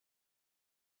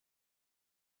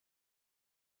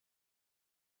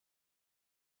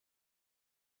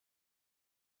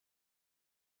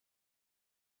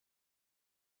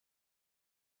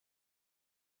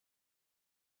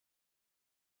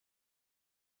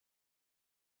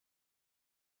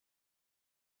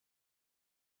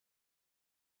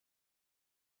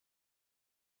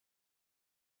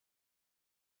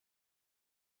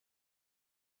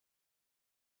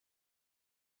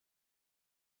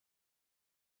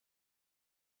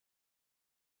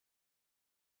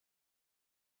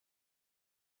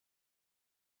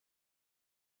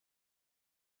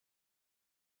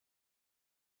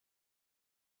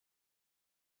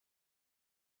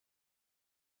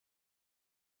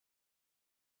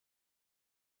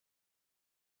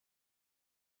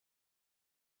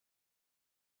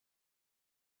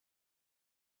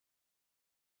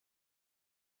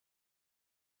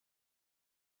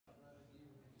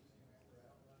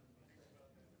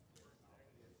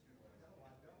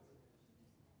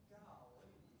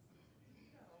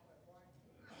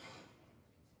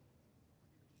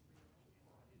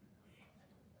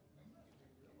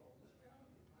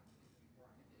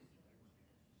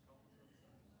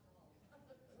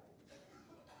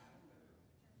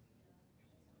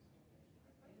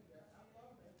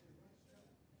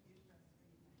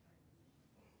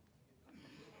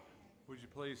Would you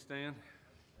please stand?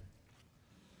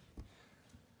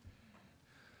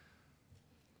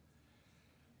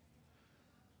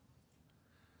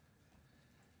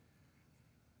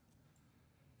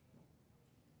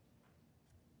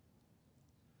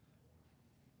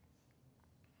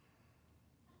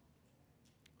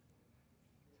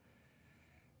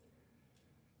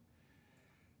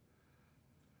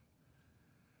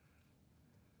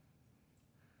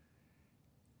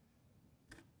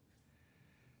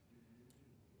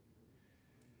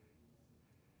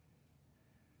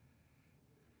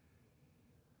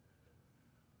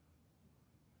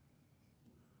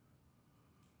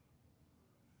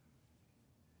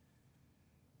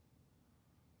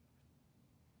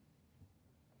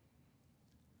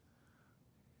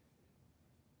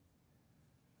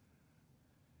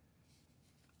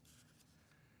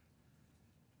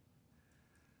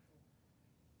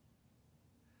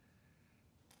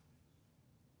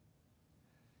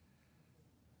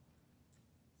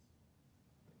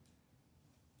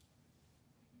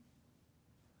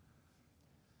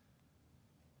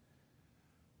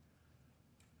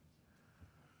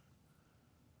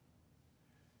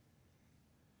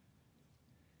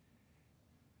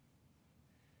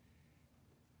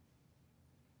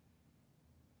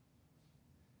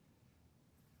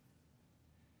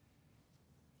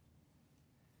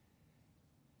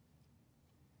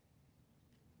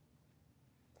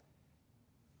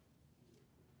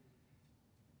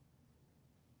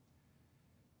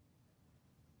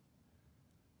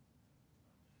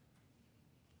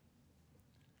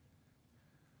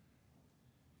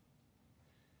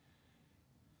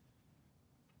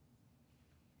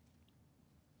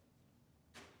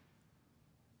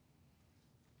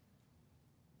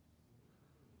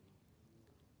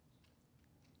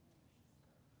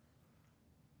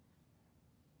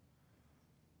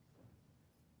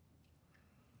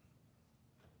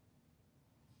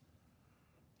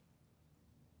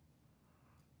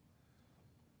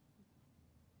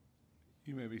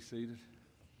 You may be seated.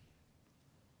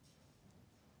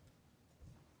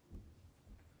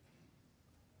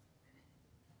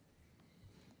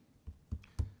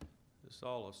 Let's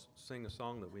all sing a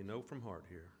song that we know from heart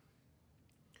here.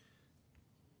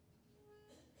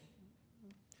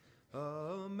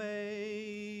 Amazing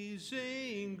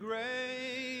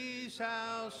grace,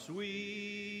 how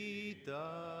sweet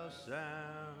the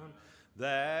sound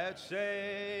that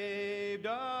saved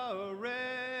a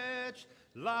wretch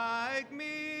like me.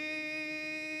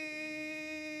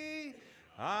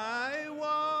 I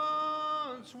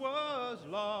once was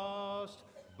lost,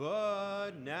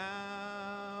 but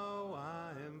now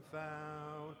I am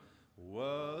found.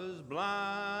 Was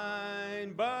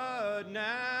blind, but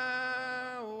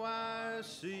now I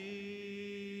see.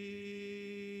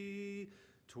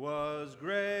 'Twas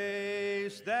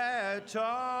grace that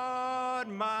taught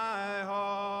my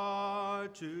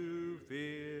heart to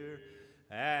fear,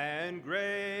 and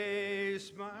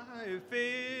grace my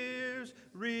fears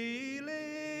relieved.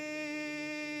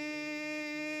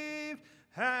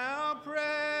 How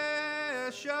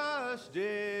precious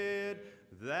did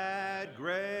that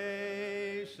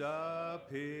grace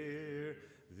appear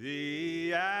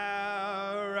the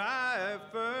hour I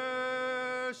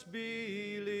first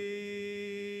believed.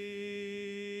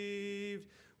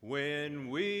 When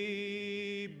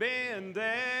we've been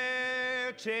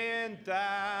there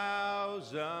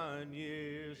 10,000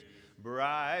 years,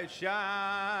 bright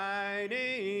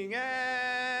shining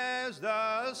as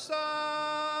the sun,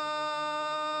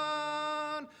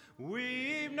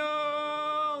 we've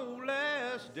no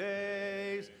less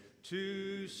days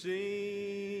to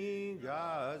sing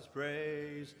God's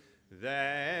praise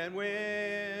than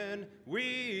when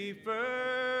we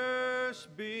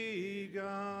first begun.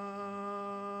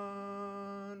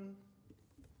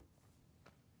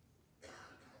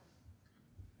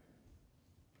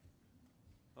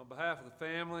 On behalf of the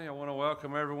family, I want to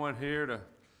welcome everyone here to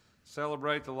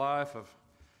celebrate the life of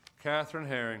Katherine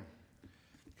Herring.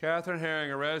 Katherine Herring,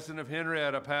 a resident of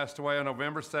Henrietta, passed away on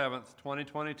November 7th,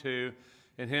 2022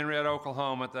 in Henrietta,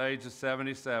 Oklahoma at the age of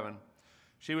 77.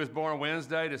 She was born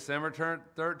Wednesday, December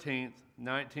 13th,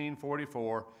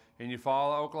 1944 in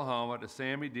Eufaula, Oklahoma to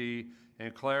Sammy D.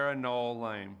 and Clara Noel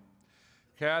Lame.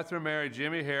 Katherine married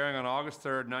Jimmy Herring on August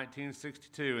 3rd,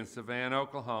 1962 in Savannah,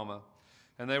 Oklahoma,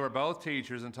 and they were both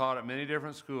teachers and taught at many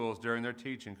different schools during their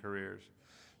teaching careers.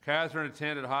 Katherine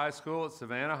attended high school at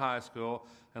Savannah High School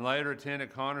and later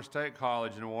attended Connor State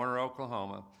College in Warner,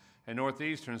 Oklahoma, and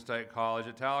Northeastern State College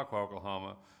at Tahlequah,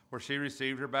 Oklahoma, where she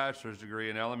received her bachelor's degree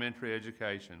in elementary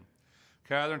education.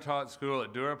 Katherine taught school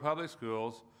at Dura Public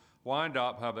Schools,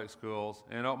 Wyandotte Public Schools,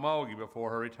 and Okmulgee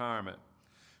before her retirement.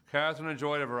 Katherine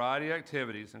enjoyed a variety of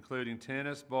activities, including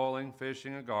tennis, bowling,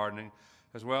 fishing, and gardening,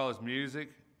 as well as music,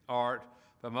 art,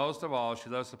 but most of all, she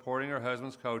loved supporting her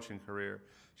husband's coaching career.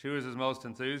 She was his most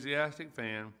enthusiastic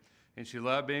fan, and she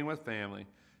loved being with family.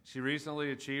 She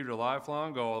recently achieved her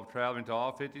lifelong goal of traveling to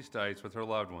all 50 states with her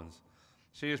loved ones.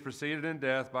 She is preceded in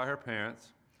death by her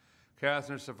parents.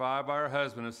 Katherine is survived by her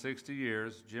husband of 60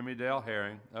 years, Jimmy Dale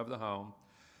Herring, of the home,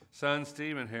 son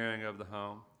Stephen Herring, of the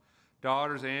home,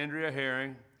 daughters Andrea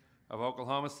Herring, of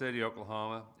Oklahoma City,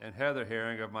 Oklahoma, and Heather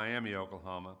Herring of Miami,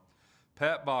 Oklahoma,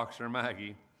 pet boxer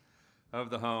Maggie, of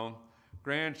the home,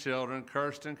 grandchildren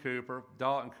Kirsten Cooper,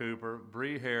 Dalton Cooper,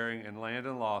 Bree Herring, and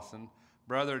Landon Lawson,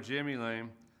 brother Jimmy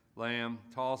Lamb,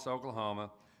 Tulsa,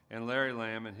 Oklahoma, and Larry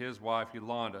Lamb and his wife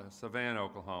Yolanda, Savannah,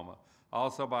 Oklahoma,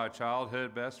 also by a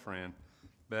childhood best friend,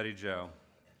 Betty Jo.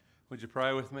 Would you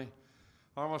pray with me?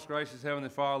 Our most gracious Heavenly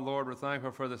Father, Lord, we're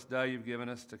thankful for this day you've given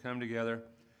us to come together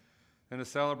and to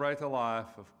celebrate the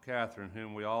life of Katherine,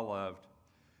 whom we all loved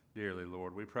dearly,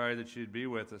 Lord. We pray that you'd be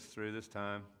with us through this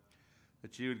time,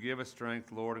 that you would give us strength,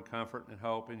 Lord, and comfort and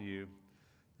hope in you,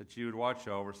 that you would watch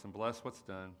over us and bless what's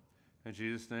done. In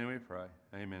Jesus' name we pray.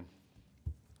 Amen.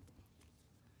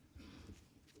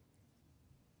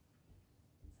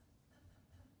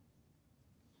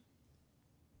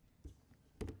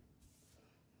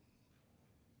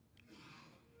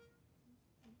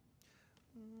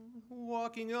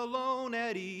 Walking alone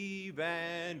at eve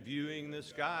and viewing the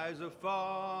skies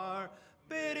afar,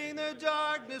 bidding the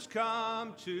darkness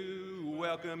come to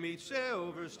welcome each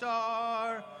silver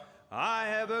star. I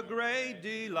have a great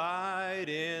delight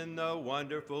in the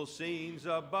wonderful scenes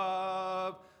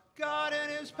above. God in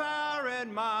his power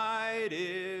and might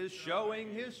is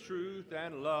showing his truth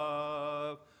and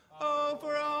love. Oh,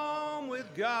 for a home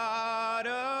with God,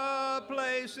 a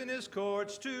place in his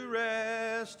courts to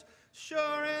rest,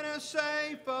 sure in a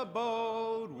safe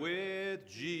abode with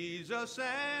Jesus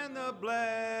and the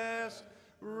blessed.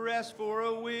 Rest for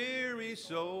a weary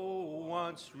soul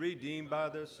once redeemed by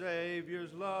the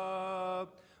Savior's love,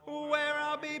 where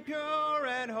I'll be pure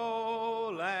and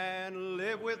whole and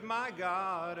live with my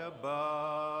God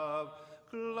above.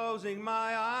 Closing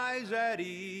my eyes at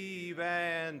eve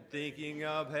and thinking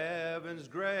of heaven's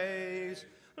grace,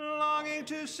 longing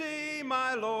to see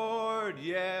my Lord,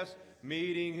 yes,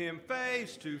 meeting him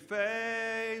face to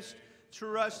face,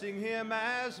 trusting him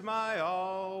as my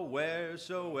all,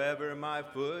 wheresoever my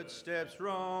footsteps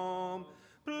roam,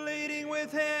 pleading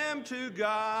with him to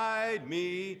guide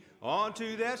me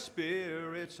onto that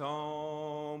Spirit's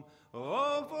home.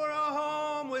 Oh, for a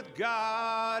home with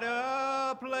God,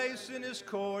 a place in his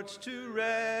courts to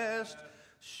rest,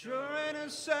 sure in a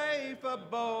safe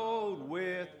abode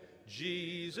with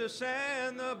Jesus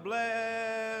and the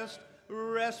blessed.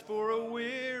 Rest for a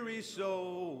weary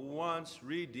soul once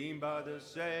redeemed by the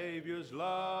Savior's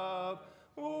love,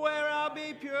 where I'll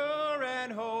be pure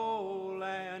and whole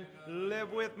and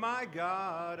live with my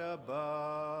God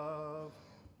above.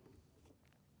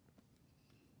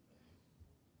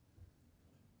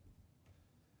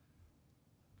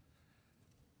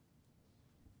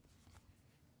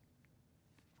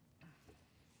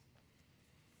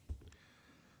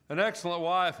 An excellent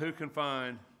wife who can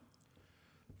find,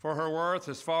 for her worth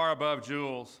is far above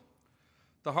jewels.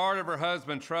 The heart of her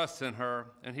husband trusts in her,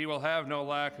 and he will have no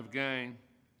lack of gain.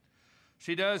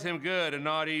 She does him good and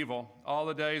not evil all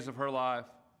the days of her life.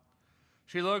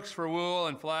 She looks for wool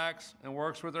and flax and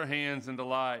works with her hands in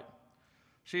delight.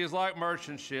 She is like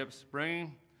merchant ships,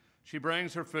 she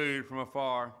brings her food from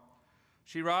afar.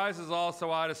 She rises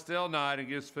also out of still night and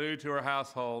gives food to her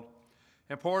household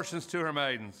and portions to her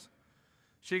maidens.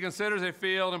 She considers a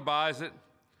field and buys it.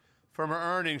 From her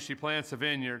earnings she plants a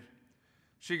vineyard.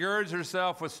 She girds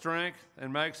herself with strength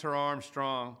and makes her arms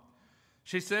strong.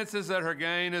 She senses that her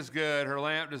gain is good. Her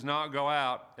lamp does not go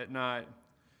out at night.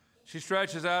 She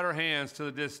stretches out her hands to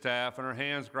the distaff, and her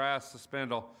hands grasp the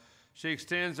spindle. She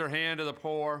extends her hand to the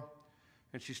poor,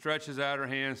 and she stretches out her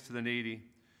hands to the needy.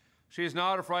 She is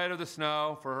not afraid of the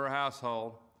snow for her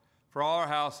household, for all her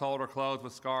household are clothed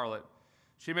with scarlet.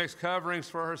 She makes coverings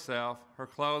for herself. Her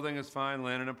clothing is fine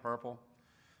linen and purple.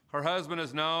 Her husband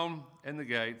is known in the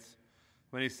gates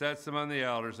when he sets among the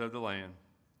elders of the land.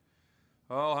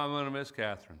 Oh, I'm going to miss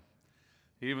Katherine,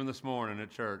 even this morning at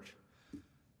church.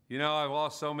 You know, I've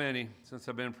lost so many since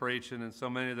I've been preaching, and so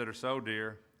many that are so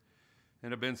dear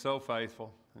and have been so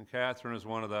faithful. And Katherine is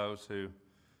one of those who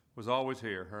was always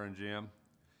here, her and Jim.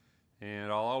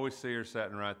 And I'll always see her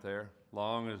sitting right there.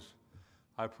 Long as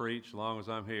I preach, long as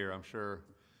I'm here, I'm sure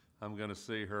I'm going to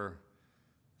see her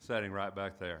sitting right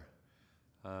back there.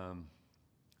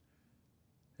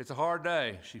 It's a hard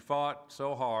day. She fought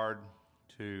so hard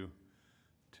to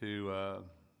to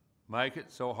make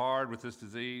it so hard with this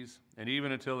disease, and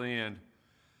even until the end,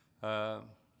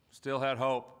 still had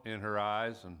hope in her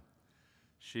eyes, and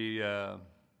she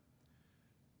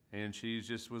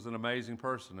just was an amazing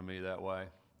person to me that way.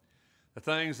 The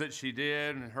things that she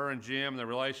did, and her and Jim, the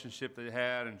relationship they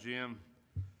had, and Jim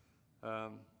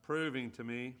proving to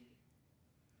me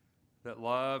that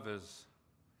love is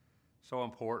so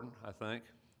important, I think,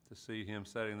 to see him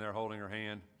sitting there holding her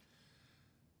hand.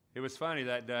 It was funny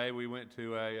that day, we went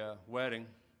to a wedding,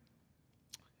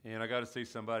 and I got to see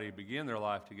somebody begin their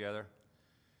life together.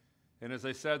 And as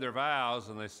they said their vows,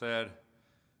 and they said,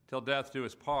 "Till death do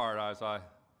us part," as I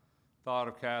thought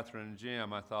of Katherine and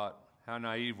Jim, I thought how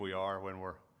naive we are when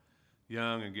we're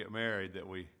young and get married, that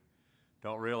we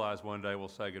don't realize one day we'll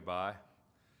say goodbye.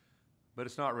 But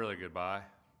it's not really goodbye,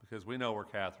 because we know where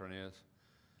Katherine is.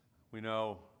 We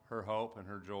know her hope and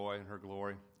her joy and her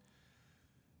glory.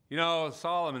 You know,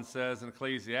 Solomon says in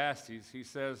Ecclesiastes, he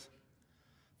says,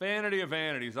 "Vanity of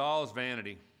vanities, all is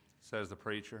vanity," says the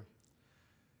preacher.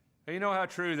 And you know how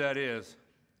true that is.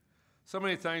 So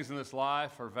many things in this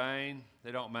life are vain.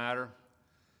 They don't matter.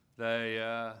 They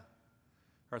are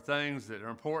things that are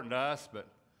important to us, but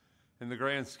in the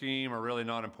grand scheme are really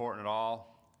not important at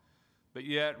all. But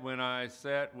yet, when I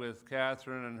sat with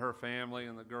Katherine and her family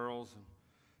and the girls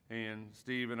and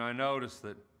Stephen, I noticed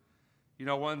that, you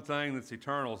know, one thing that's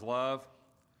eternal is love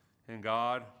and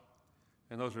God,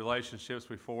 and those relationships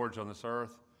we forge on this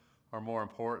earth are more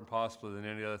important possibly than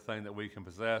any other thing that we can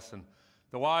possess. And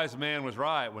the wise man was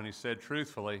right when he said,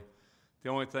 truthfully, the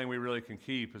only thing we really can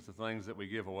keep is the things that we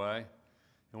give away.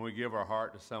 And we give our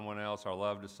heart to someone else, our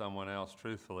love to someone else,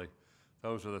 truthfully,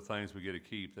 those are the things we get to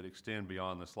keep that extend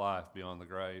beyond this life, beyond the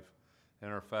grave, and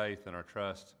our faith and our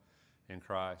trust in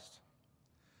Christ.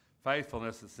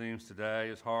 Faithfulness, it seems today,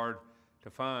 is hard to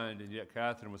find, and yet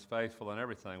Katherine was faithful in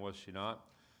everything, was she not?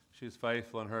 She was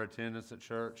faithful in her attendance at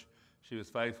church. She was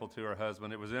faithful to her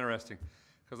husband. It was interesting,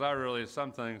 because I really,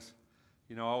 some things,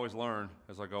 you know, I always learn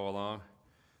as I go along,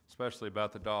 especially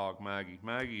about the dog, Maggie.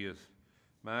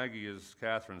 Maggie is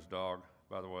Katherine's dog,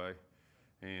 by the way,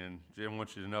 and Jim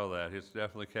wants you to know that. It's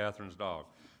definitely Katherine's dog.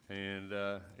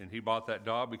 And he bought that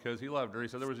dog because he loved her. He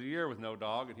said there was a year with no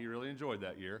dog, and he really enjoyed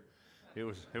that year. It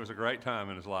was a great time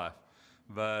in his life.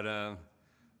 But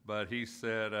he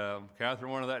said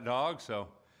Katherine wanted that dog, so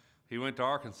he went to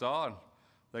Arkansas, and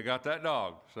they got that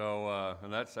dog. So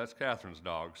and that's Katherine's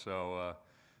dog. So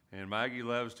and Maggie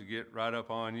loves to get right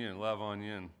up on you and love on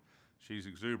you, and she's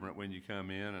exuberant when you come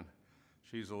in, and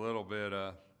she's a little bit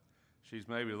she's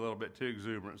maybe a little bit too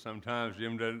exuberant sometimes.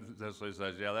 Jim does, so he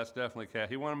says, yeah, that's definitely Kat.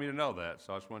 He wanted me to know that,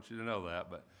 so I just want you to know that.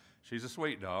 But she's a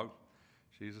sweet dog.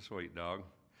 She's a sweet dog.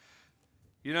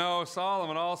 You know,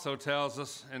 Solomon also tells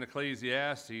us in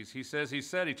Ecclesiastes, he says he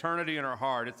set eternity in our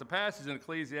heart. It's a passage in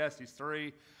Ecclesiastes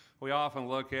 3 we often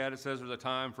look at. It says there's a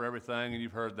time for everything, and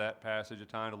you've heard that passage, a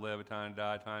time to live, a time to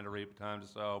die, a time to reap, a time to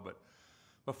sow. But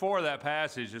before that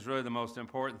passage is really the most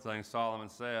important thing Solomon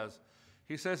says.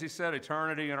 He says he set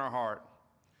eternity in our heart.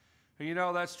 And you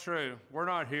know, that's true. We're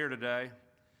not here today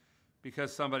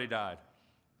because somebody died.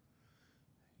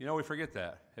 You know, we forget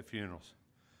that at funerals.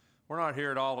 We're not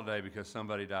here at all today because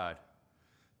somebody died.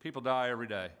 People die every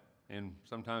day, and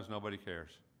sometimes nobody cares.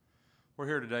 We're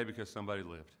here today because somebody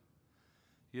lived.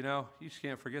 You know, you just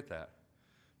can't forget that.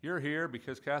 You're here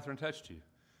because Katherine touched you,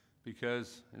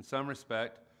 because in some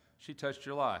respect, she touched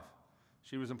your life.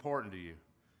 She was important to you.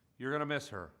 You're going to miss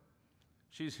her.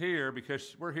 She's here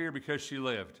because we're here because she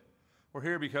lived. We're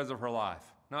here because of her life,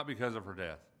 not because of her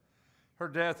death. Her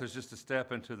death is just a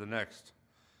step into the next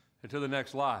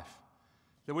life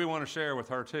that we want to share with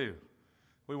her too.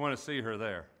 We want to see her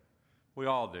there. We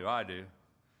all do. I do.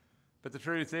 But the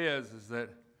truth is that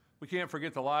we can't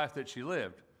forget the life that she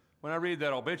lived. When I read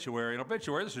that obituary,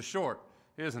 this is short,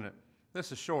 isn't it?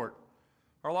 This is short.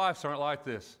 Our lives aren't like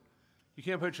this. You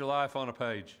can't put your life on a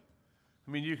page.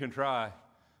 I mean, you can try.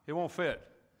 It won't fit.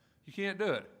 You can't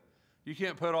do it. You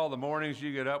can't put all the mornings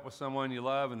you get up with someone you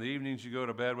love and the evenings you go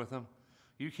to bed with them.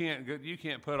 You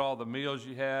can't put all the meals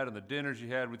you had and the dinners you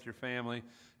had with your family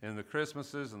and the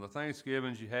Christmases and the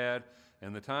Thanksgivings you had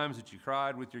and the times that you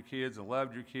cried with your kids and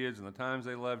loved your kids and the times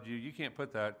they loved you. You can't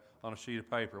put that on a sheet of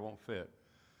paper. It won't fit.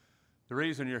 The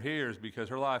reason you're here is because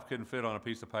her life couldn't fit on a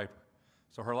piece of paper.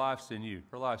 So her life's in you.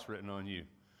 Her life's written on you.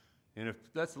 And if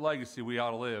that's the legacy we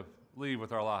ought to leave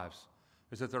with our lives,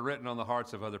 is that they're written on the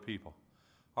hearts of other people.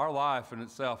 Our life in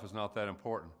itself is not that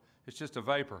important. It's just a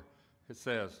vapor, it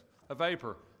says. A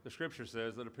vapor, the scripture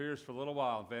says, that appears for a little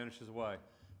while and vanishes away.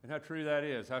 And how true that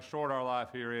is, how short our life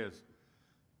here is.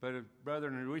 But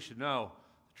brethren, we should know,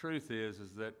 the truth is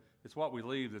that it's what we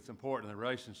leave that's important, the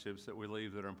relationships that we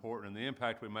leave that are important, and the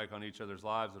impact we make on each other's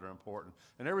lives that are important.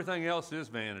 And everything else is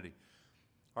vanity.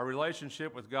 Our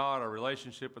relationship with God, our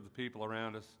relationship with the people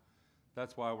around us,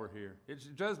 that's why we're here.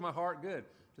 It does my heart good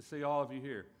to see all of you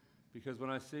here, because when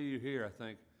I see you here, I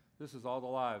think, this is all the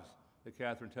lives that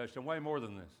Katherine touched, and way more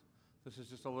than this. This is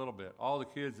just a little bit. All the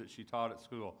kids that she taught at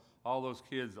school, all those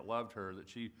kids that loved her, that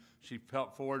she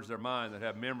helped forge their mind, that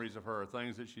have memories of her,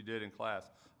 things that she did in class.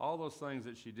 All those things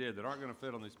that she did that aren't going to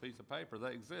fit on this piece of paper,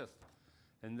 they exist.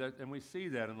 And we see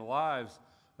that in the lives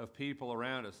of people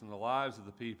around us, in the lives of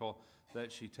the people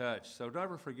that she touched. So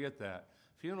never forget that.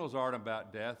 Funerals aren't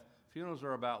about death. Funerals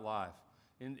are about life.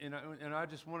 And I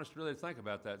just want us to really think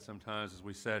about that sometimes as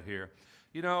we sit here.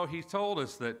 You know, he told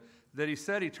us that he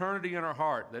set eternity in our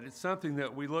heart, that it's something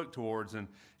that we look towards. And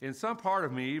in some part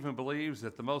of me even believes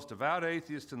that the most devout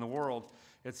atheist in the world,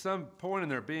 at some point in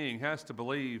their being, has to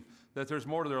believe that there's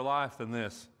more to their life than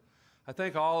this. I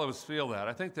think all of us feel that.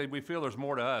 I think that we feel there's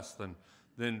more to us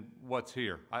than what's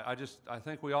here. I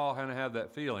think we all kind of have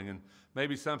that feeling, and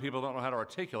maybe some people don't know how to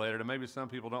articulate it, and maybe some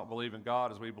people don't believe in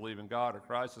God as we believe in God, or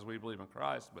Christ as we believe in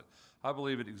Christ, but I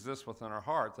believe it exists within our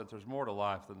heart that there's more to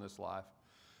life than this life.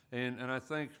 And I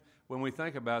think when we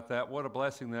think about that, what a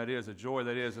blessing that is, a joy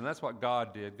that is, and that's what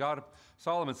God did.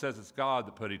 Solomon says it's God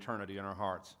that put eternity in our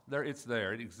hearts. It's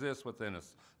there, it exists within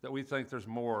us, that we think there's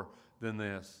more than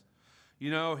this.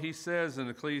 You know, he says in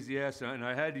Ecclesiastes, and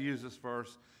I had to use this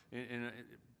verse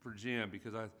for Jim,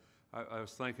 because I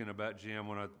was thinking about Jim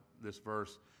when this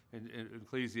verse in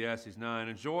Ecclesiastes 9.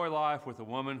 Enjoy life with a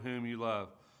woman whom you love,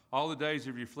 all the days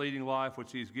of your fleeting life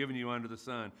which he's given you under the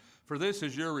sun. For this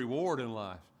is your reward in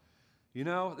life. You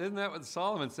know, isn't that what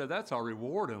Solomon said? That's our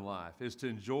reward in life, is to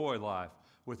enjoy life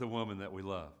with a woman that we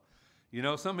love. You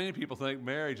know, so many people think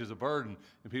marriage is a burden,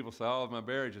 and people say, oh, my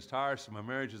marriage is tiresome, my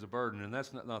marriage is a burden, and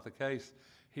that's not the case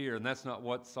here, and that's not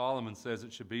what Solomon says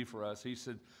it should be for us. He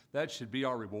said that should be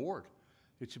our reward.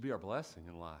 It should be our blessing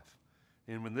in life.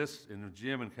 And in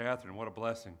Jim and Katherine, what a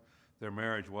blessing their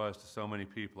marriage was to so many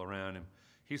people around him.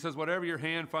 He says, whatever your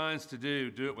hand finds to do,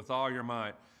 do it with all your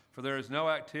might, for there is no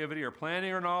activity or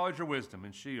planning or knowledge or wisdom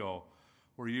in Sheol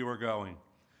where you are going.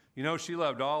 You know, she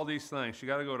loved all these things. She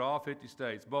got to go to all 50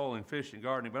 states, bowling, fishing,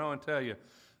 gardening. But I want to tell you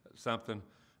something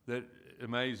that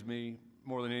amazed me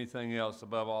more than anything else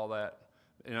above all that.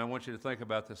 And I want you to think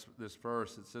about this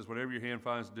verse. It says, whatever your hand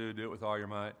finds to do, do it with all your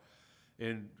might.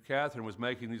 And Katherine was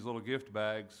making these little gift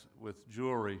bags with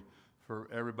jewelry for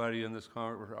everybody in this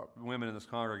women in this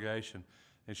congregation.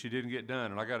 And she didn't get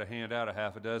done. And I got to hand out a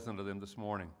half a dozen of them this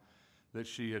morning that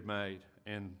she had made.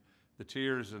 And the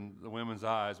tears in the women's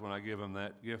eyes when I give them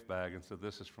that gift bag and said,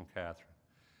 this is from Katherine.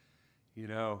 You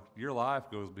know, your life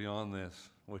goes beyond this,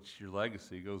 which your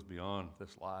legacy goes beyond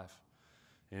this life.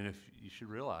 And if you should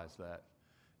realize that.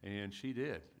 And she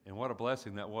did. And what a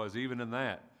blessing that was. Even in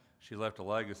that, she left a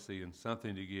legacy and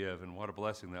something to give. And what a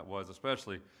blessing that was,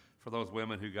 especially for those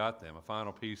women who got them. A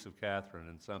final piece of Katherine,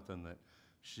 and something that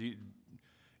she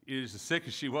is, as sick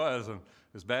as she was and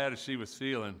as bad as she was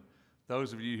feeling,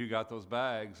 those of you who got those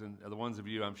bags, and the ones of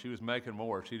you, she was making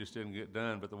more. She just didn't get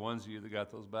done. But the ones of you that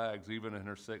got those bags, even in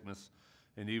her sickness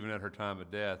and even at her time of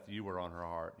death, you were on her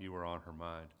heart. You were on her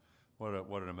mind. What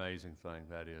an amazing thing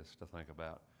that is to think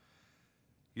about.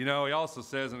 You know, he also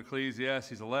says in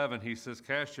Ecclesiastes 11, he says,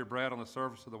 cast your bread on the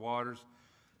surface of the waters,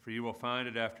 for you will find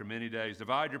it after many days.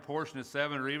 Divide your portion at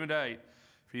 7 or even 8,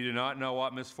 for you do not know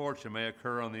what misfortune may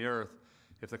occur on the earth.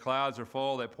 If the clouds are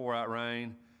full, they pour out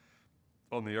rain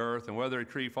on the earth, and whether a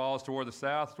tree falls toward the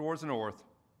south, towards the north,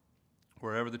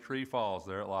 wherever the tree falls,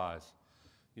 there it lies.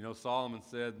 You know, Solomon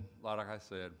said, like I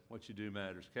said, what you do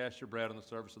matters. Cast your bread on the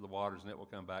surface of the waters, and it will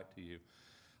come back to you.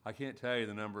 I can't tell you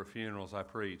the number of funerals I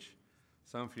preach.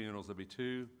 Some funerals, there'll be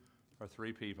 2 or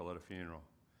 3 people at a funeral.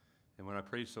 And when I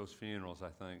preach those funerals, I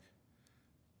think,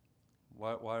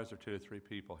 why is there 2 or 3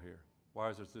 people here? Why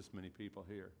is there this many people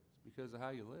here? It's because of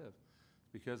how you live. It's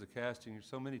because of casting,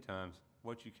 so many times,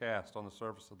 what you cast on the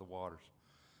surface of the waters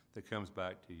that comes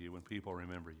back to you when people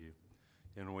remember you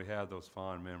and when we have those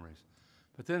fond memories.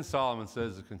 But then Solomon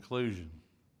says the conclusion.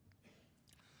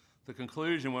 The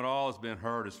conclusion when all has been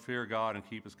heard is fear God and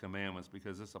keep his commandments,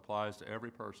 because this applies to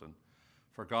every person.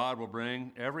 For God will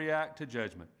bring every act to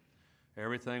judgment,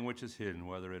 everything which is hidden,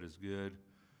 whether it is good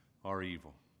or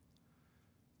evil.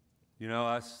 You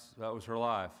know, that was her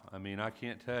life. I mean, I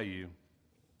can't tell you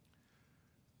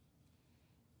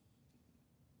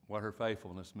what her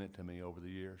faithfulness meant to me over the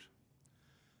years.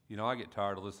 You know, I get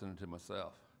tired of listening to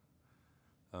myself.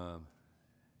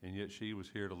 And yet she was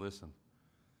here to listen.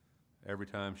 Every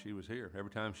time she was here, every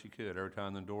time she could, every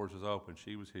time the doors was open,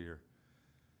 she was here.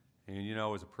 And you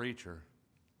know, as a preacher,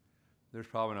 there's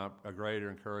probably not a greater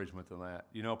encouragement than that.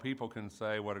 You know, people can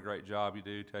say what a great job you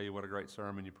do, tell you what a great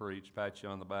sermon you preach, pat you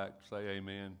on the back, say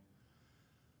amen.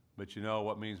 But you know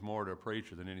what means more to a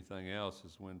preacher than anything else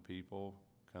is when people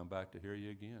come back to hear you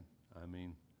again. I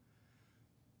mean,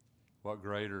 what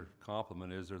greater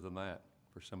compliment is there than that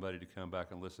for somebody to come back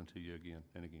and listen to you again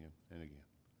and again and again,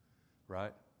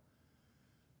 right?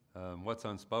 What's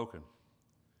unspoken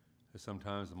is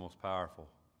sometimes the most powerful.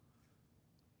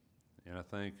 And I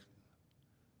think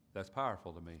that's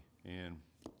powerful to me, and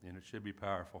it should be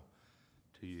powerful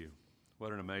to you.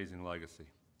 What an amazing legacy.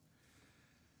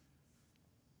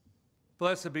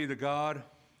 Blessed be the God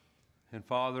and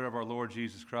Father of our Lord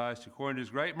Jesus Christ, who according to his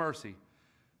great mercy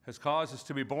has caused us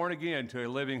to be born again to a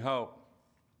living hope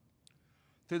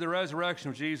through the resurrection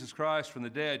of Jesus Christ from the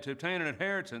dead, to obtain an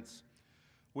inheritance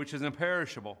which is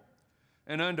imperishable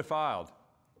and undefiled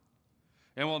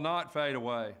and will not fade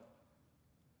away.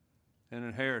 An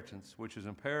inheritance which is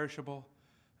imperishable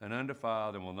and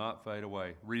undefiled and will not fade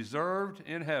away, reserved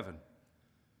in heaven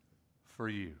for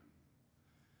you.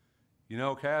 You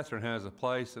know, Katherine has a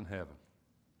place in heaven.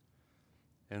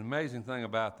 And the amazing thing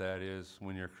about that is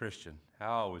when you're a Christian, how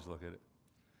I always look at it,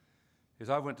 is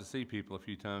I went to see people a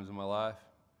few times in my life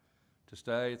to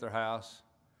stay at their house,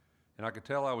 and I could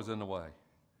tell I was in the way.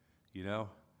 You know,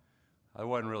 I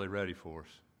wasn't really ready for us.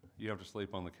 You have to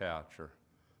sleep on the couch or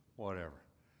whatever.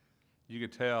 You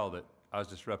could tell that I was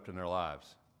disrupting their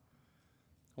lives.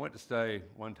 I went to stay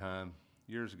one time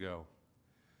years ago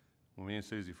when me and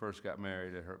Susie first got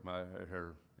married at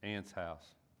her aunt's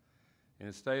house. And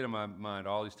it stayed in my mind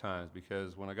all these times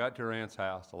because when I got to her aunt's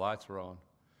house, the lights were on,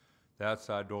 the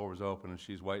outside door was open, and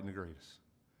she's waiting to greet us.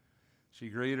 She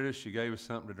greeted us, she gave us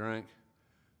something to drink,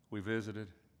 we visited.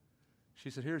 She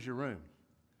said, "Here's your room,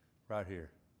 right here."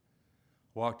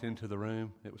 Walked into the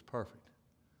room, it was perfect.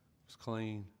 It was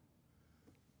clean,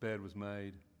 bed was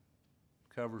made,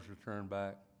 covers were turned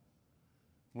back.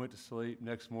 Went to sleep,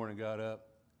 next morning got up.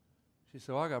 She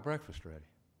said, "Well, I got breakfast ready."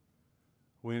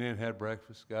 Went in, had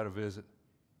breakfast, got a visit.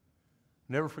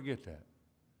 Never forget that.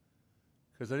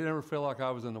 Because I didn't ever feel like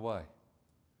I was in the way.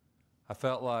 I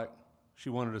felt like she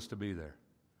wanted us to be there,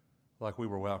 like we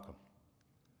were welcome.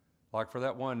 Like for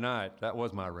that one night, that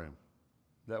was my room.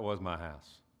 That was my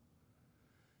house.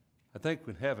 I think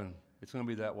in heaven, it's going to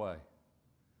be that way.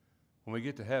 When we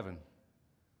get to heaven,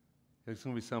 it's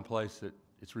going to be someplace that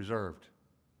it's reserved.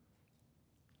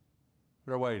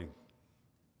 They're waiting,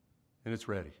 and it's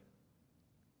ready.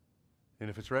 And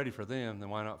if it's ready for them, then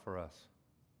why not for us?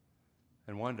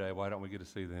 And one day, why don't we get to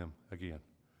see them again,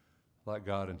 like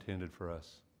God intended for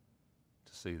us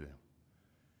to see them?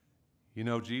 You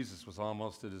know, Jesus was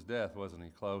almost at his death, wasn't he?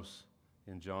 Close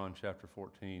in John chapter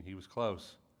 14. He was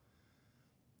close.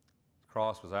 The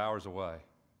cross was hours away.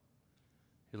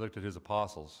 He looked at his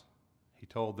apostles. He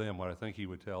told them what I think he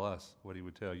would tell us, what he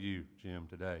would tell you, Jim,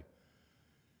 today.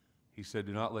 He said,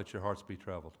 "Do not let your hearts be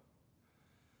troubled.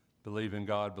 Believe in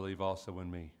God, believe also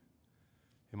in me.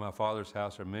 In my Father's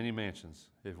house are many mansions.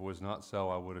 If it was not so,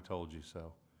 I would have told you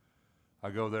so.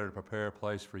 I go there to prepare a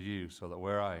place for you, so that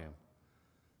where I am,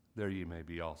 there you may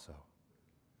be also."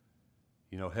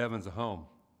 You know, heaven's a home,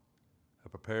 a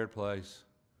prepared place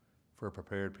for a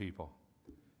prepared people.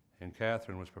 And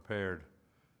Katherine was prepared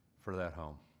for that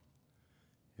home.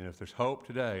 And if there's hope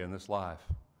today in this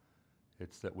life,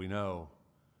 it's that we know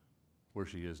where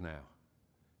she is now.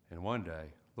 And one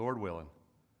day, Lord willing,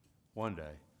 one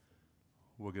day,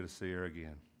 we'll get to see her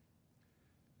again.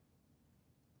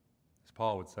 As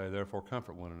Paul would say, therefore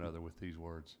comfort one another with these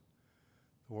words.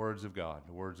 The words of God,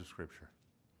 the words of Scripture.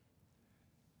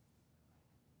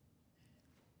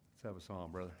 Let's have a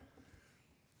song, brother.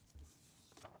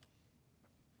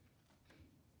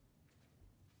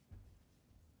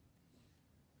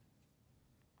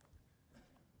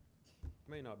 It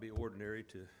may not be ordinary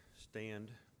to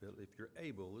stand, but if you're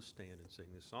able, let's stand and sing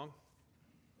this song.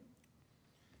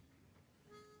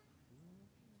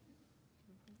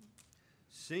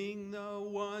 Sing the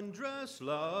wondrous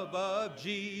love of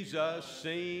Jesus,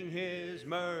 sing his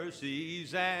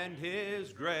mercies and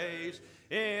his grace.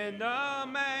 In the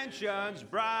mansions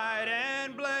bright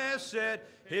and blessed,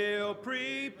 he'll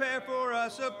prepare for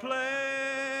us a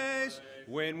place.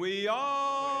 When we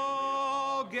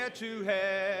all get to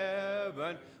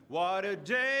heaven, what a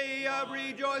day of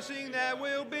rejoicing that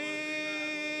will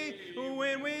be.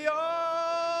 When we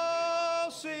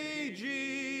all see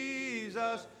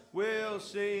Jesus, we'll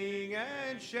sing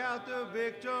and shout the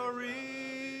victory.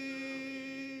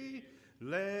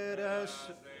 Let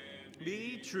us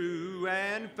be true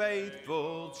and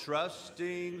faithful,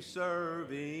 trusting,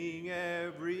 serving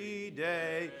every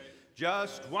day.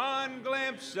 just one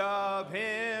glimpse of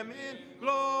him in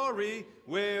glory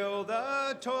will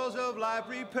the toils of life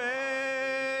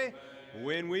repay.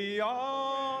 When we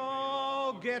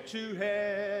all get to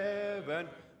heaven,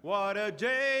 what a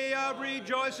day of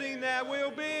rejoicing that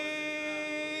will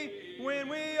be. When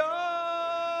we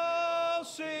all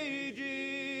see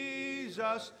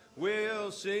Jesus,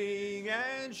 we'll sing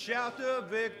and shout the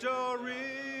victory.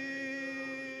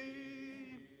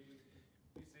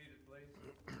 Be seated,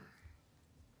 please.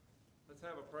 Let's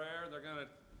have a prayer. They're going to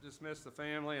dismiss the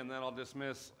family, and then I'll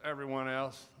dismiss everyone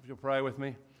else. If you'll pray with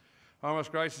me. Our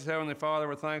most gracious Heavenly Father,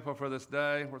 we're thankful for this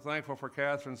day. We're thankful for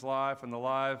Catherine's life and the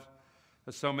lives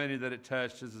of so many that it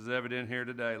touched, as is evident here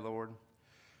today, Lord.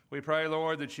 We pray,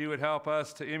 Lord, that you would help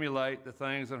us to emulate the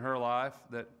things in her life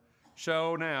that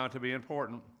show now to be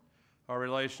important. Our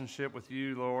relationship with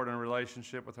you, Lord, and a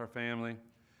relationship with our family.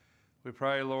 We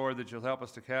pray, Lord, that you'll help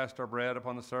us to cast our bread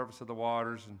upon the surface of the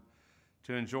waters and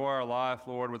to enjoy our life,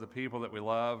 Lord, with the people that we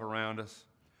love around us.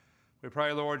 We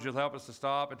pray, Lord, you'll help us to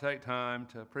stop and take time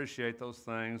to appreciate those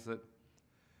things that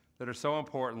are so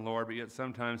important, Lord, but yet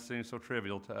sometimes seem so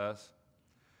trivial to us.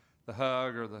 The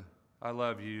hug or the I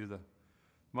love you, the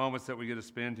moments that we get to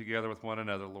spend together with one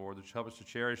another, Lord, that you help us to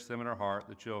cherish them in our heart,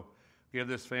 that you'll give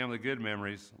this family good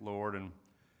memories, Lord, and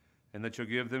that you'll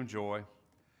give them joy.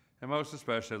 And most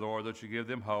especially, Lord, that you give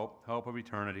them hope of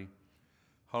eternity,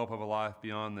 hope of a life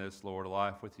beyond this, Lord, a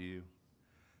life with you.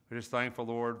 We're just thankful,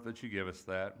 Lord, that you give us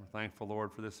that. We're thankful,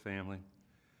 Lord, for this family,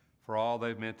 for all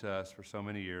they've meant to us for so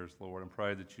many years, Lord, and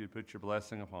pray that you'd put your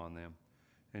blessing upon them.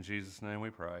 In Jesus' name we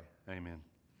pray. Amen.